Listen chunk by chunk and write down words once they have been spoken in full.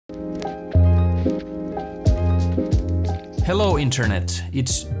Hello Internet,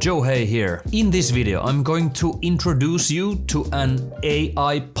 it's Joe Hay here. In this video I'm going to introduce you to an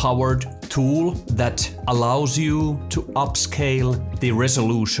AI-powered tool that allows you to upscale the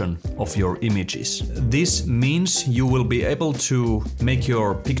resolution of your images. This means you will be able to make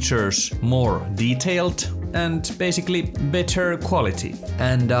your pictures more detailed and basically better quality.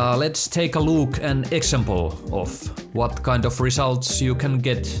 And let's take a look an example of what kind of results you can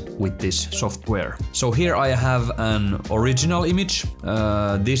get with this software. So here I have an original image.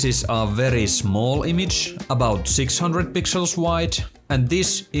 This is a very small image, about 600 pixels wide. And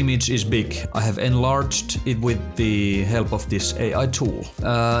this image is big. I have enlarged it with the help of this AI tool.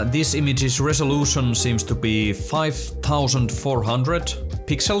 This image's resolution seems to be 5400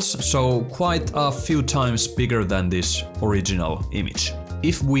 pixels, so quite a few times bigger than this original image.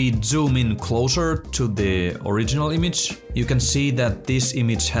 If we zoom in closer to the original image, you can see that this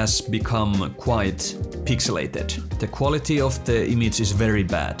image has become quite pixelated. The quality of the image is very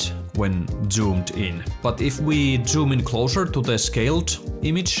bad when zoomed in. But if we zoom in closer to the scaled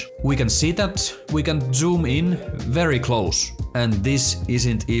image, we can see that we can zoom in very close. And this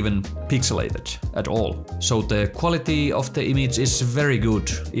isn't even pixelated at all. So the quality of the image is very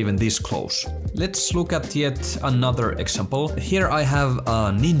good, even this close. Let's look at yet another example. Here I have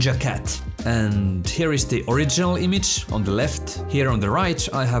a ninja cat. And here is the original image on the left. Here on the right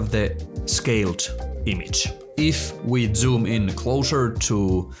I have the scaled image. If we zoom in closer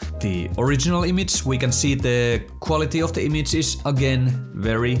to the original image, we can see the quality of the image is again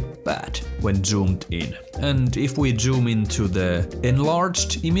very bad when zoomed in. And if we zoom into the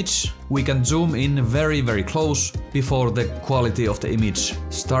enlarged image, we can zoom in very close before the quality of the image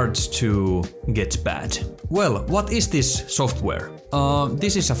starts to get bad. Well, what is this software?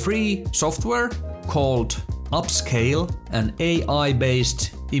 This is a free software called Upscale, an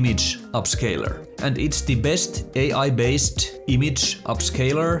AI-based image upscaler. And it's the best AI-based image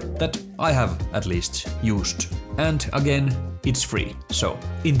upscaler that I have at least used. And again, it's free. So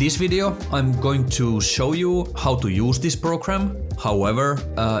in this video, I'm going to show you how to use this program. However,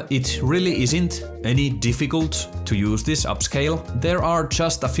 it really isn't any difficult to use this upscale. There are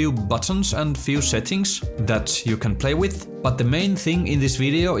just a few buttons and few settings that you can play with. But the main thing in this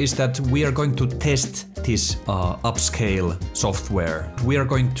video is that we are going to test this upscale software. We are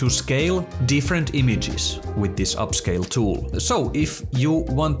going to scale different images with this upscale tool. So if you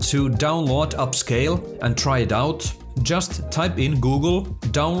want to download Upscale and try it out, just type in Google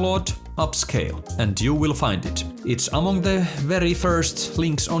download Upscale and you will find it. It's among the very first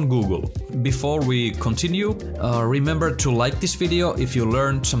links on Google. Before we continue, remember to like this video if you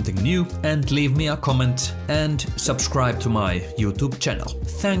learned something new and leave me a comment and subscribe to my YouTube channel.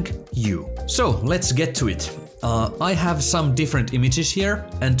 Thank you. So let's get to it. I have some different images here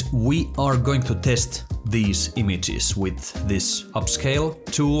and we are going to test these images with this Upscale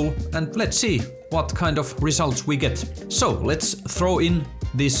tool and let's see what kind of results we get. So let's throw in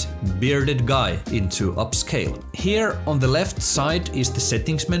this bearded guy into Upscale. Here on the left side is the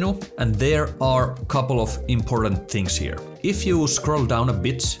settings menu and there are a couple of important things here. If you scroll down a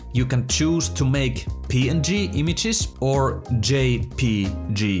bit, you can choose to make PNG images or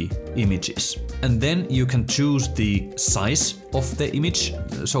JPG images. And then you can choose the size of the image.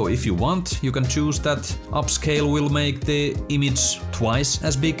 So if you want, you can choose that Upscale will make the image twice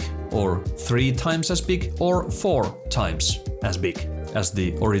as big or 3 times as big or 4 times as big as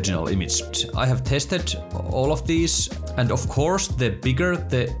the original image. I have tested all of these and of course the bigger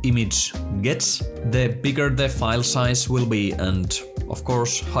the image gets, the bigger the file size will be and of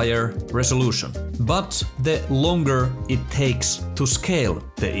course higher resolution. But the longer it takes to scale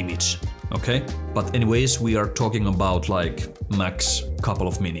the image. Okay? But anyways, we are talking about like max couple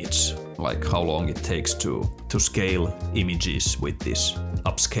of minutes, like how long it takes to scale images with this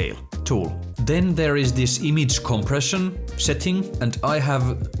Upscale tool. Then there is this image compression setting and I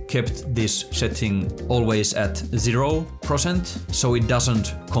have kept this setting always at 0% so it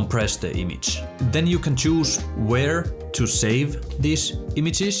doesn't compress the image. Then you can choose where to save these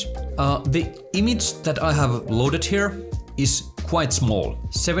images. The image that I have loaded here is quite small,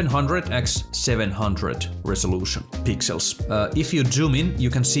 700x700 resolution pixels. If you zoom in, you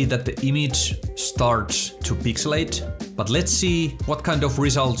can see that the image starts to pixelate, but let's see what kind of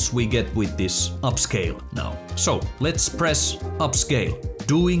results we get with this Upscale now. So let's press Upscale,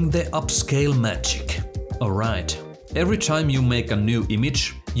 doing the Upscale magic. Alright, every time you make a new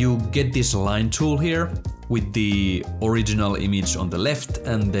image, you get this line tool here with the original image on the left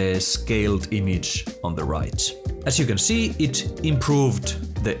and the scaled image on the right. As you can see, it improved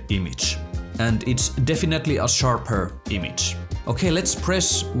the image and it's definitely a sharper image. Okay, let's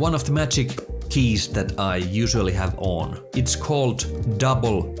press one of the magic keys that I usually have on. It's called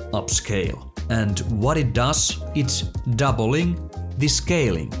double upscale. And what it does, it's doubling the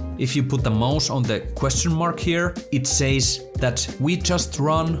scaling. If you put the mouse on the question mark here, it says that we just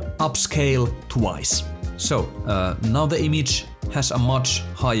run upscale twice. So now the image has a much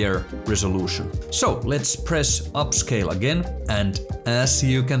higher resolution. So let's press upscale again, and as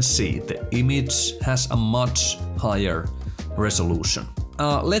you can see, the image has a much higher resolution.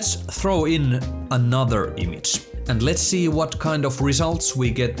 Let's throw in another image and let's see what kind of results we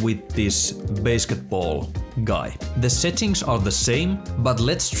get with this basketball guy. The settings are the same, but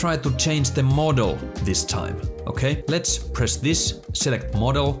let's try to change the model this time. Okay, let's press this, select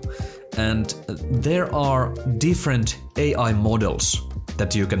model, and there are different AI models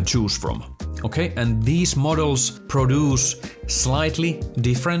that you can choose from. Okay, and these models produce slightly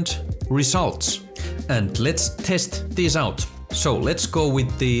different results. And let's test these out. So let's go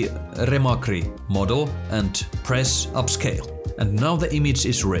with the Remakri model and press upscale. And now the image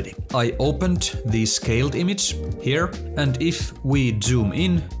is ready. I opened the scaled image here, and if we zoom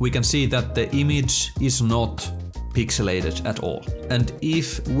in, we can see that the image is not pixelated at all. And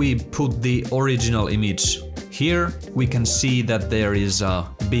if we put the original image here, we can see that there is a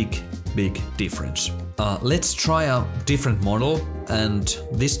big difference. Let's try a different model, and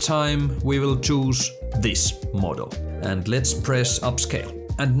this time we will choose this model. And let's press upscale.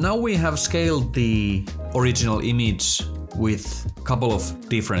 And now we have scaled the original image with a couple of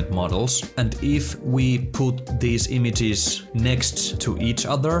different models. And if we put these images next to each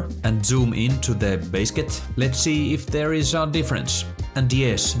other and zoom into the basket, let's see if there is a difference. And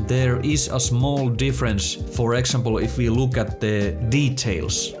yes, there is a small difference. For example, if we look at the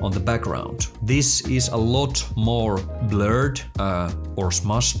details on the background, this is a lot more blurred or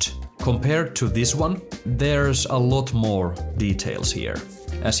smushed. Compared to this one, there's a lot more details here,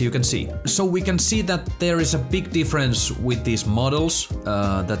 as you can see. So we can see that there is a big difference with these models,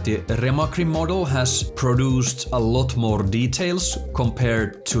 that the Remakri model has produced a lot more details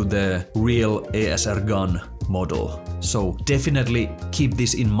compared to the real ASR gun model. So definitely keep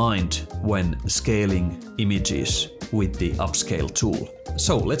this in mind when scaling images with the Upscale tool.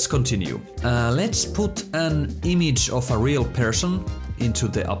 So let's continue. Let's put an image of a real person into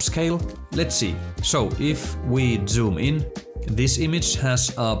the upscale. Let's see. So if we zoom in, this image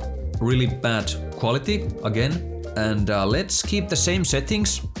has a really bad quality again. And let's keep the same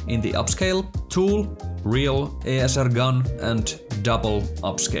settings in the upscale tool, real ASR gun and double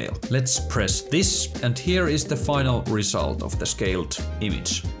upscale. Let's press this, and here is the final result of the scaled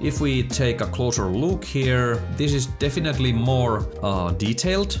image. If we take a closer look here, this is definitely more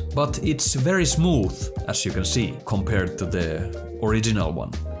detailed, but it's very smooth, as you can see, compared to the original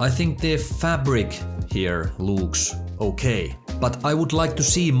one. I think the fabric here looks okay, but I would like to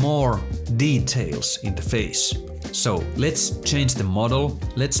see more details in the face. So let's change the model.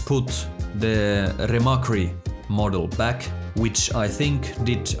 Let's put the Remakri model back, which I think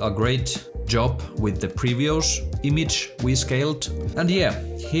did a great job with the previous image we scaled. And yeah,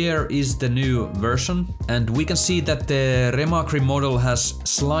 here is the new version, and we can see that the Remakri model has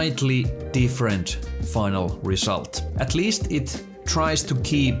slightly different final result. At least it tries to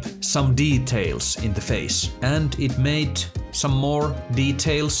keep some details in the face, and it made some more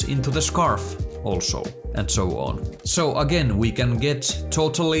details into the scarf also, and so on. So again, we can get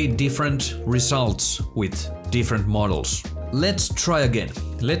totally different results with different models. Let's try again.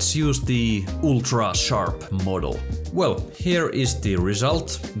 Let's use the ultra sharp model. Well, here is the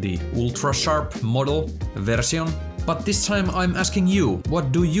result, the ultra sharp model version. But this time I'm asking you,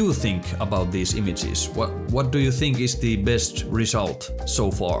 what do you think about these images? What do you think is the best result so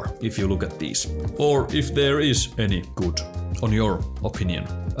far, if you look at these? Or if there is any good, on your opinion.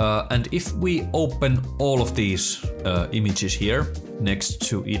 And if we open all of these images here next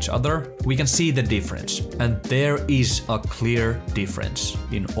to each other, we can see the difference. And there is a clear difference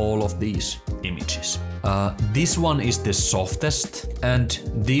in all of these images. This one is the softest, and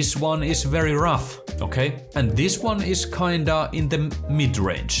this one is very rough. Okay, and this one is kinda in the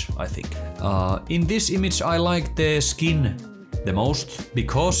mid-range, I think. In this image I like the skin the most,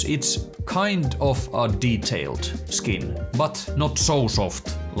 because it's kind of a detailed skin, but not so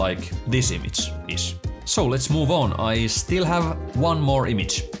soft like this image is. So let's move on. I still have one more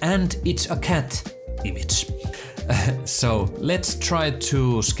image, and it's a cat image. So let's try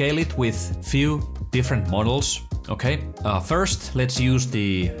to scale it with few different models. Okay, first let's use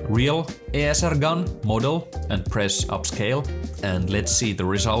the real ASR gun model and press upscale, and let's see the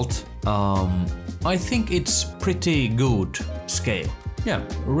result. I think it's pretty good scale. Yeah,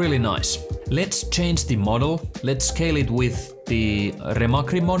 really nice. Let's change the model. Let's scale it with the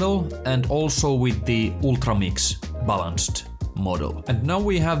Remacry model and also with the Ultramix balanced model. And now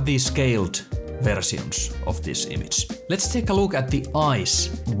we have the scaled versions of this image. Let's take a look at the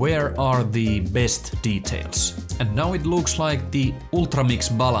eyes. Where are the best details? And now it looks like the Ultramix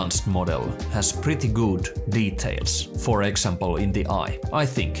balanced model has pretty good details, for example in the eye, I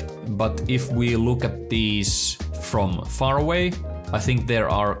think. But if we look at these from far away, I think there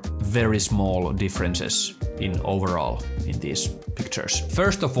are very small differences in overall in these pictures.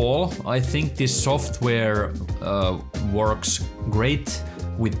 First of all, I think this software works great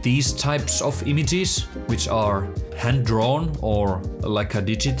with these types of images, which are hand-drawn or like a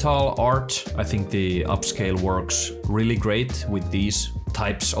digital art. I think the Upscale works really great with these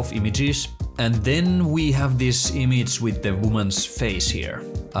types of images. And then we have this image with the woman's face here.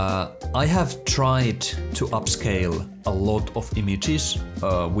 I have tried to upscale a lot of images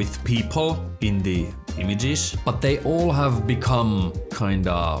with people in the images, but they all have become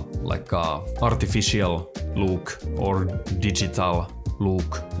kinda like a artificial look or digital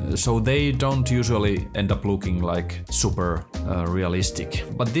look. So they don't usually end up looking like super realistic.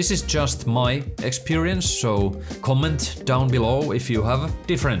 But this is just my experience, so comment down below if you have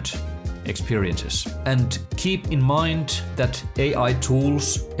different experiences. And keep in mind that AI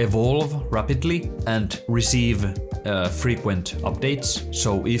tools evolve rapidly and receive frequent updates.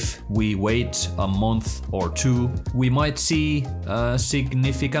 So if we wait a month or two, we might see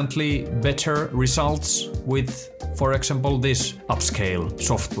significantly better results with, for example, this Upscale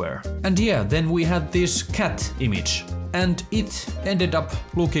software. And yeah, then we had this cat image. And it ended up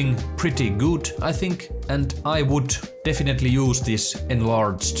looking pretty good, I think, and I would definitely use this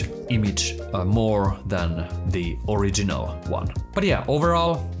enlarged image more than the original one. But yeah,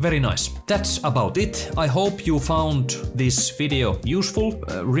 overall, very nice. That's about it. I hope you found this video useful.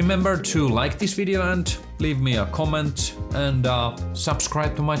 Remember to like this video and leave me a comment and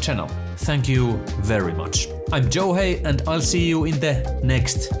subscribe to my channel. Thank you very much. I'm Joe Hay and I'll see you in the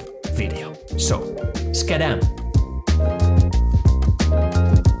next video. So, skadam!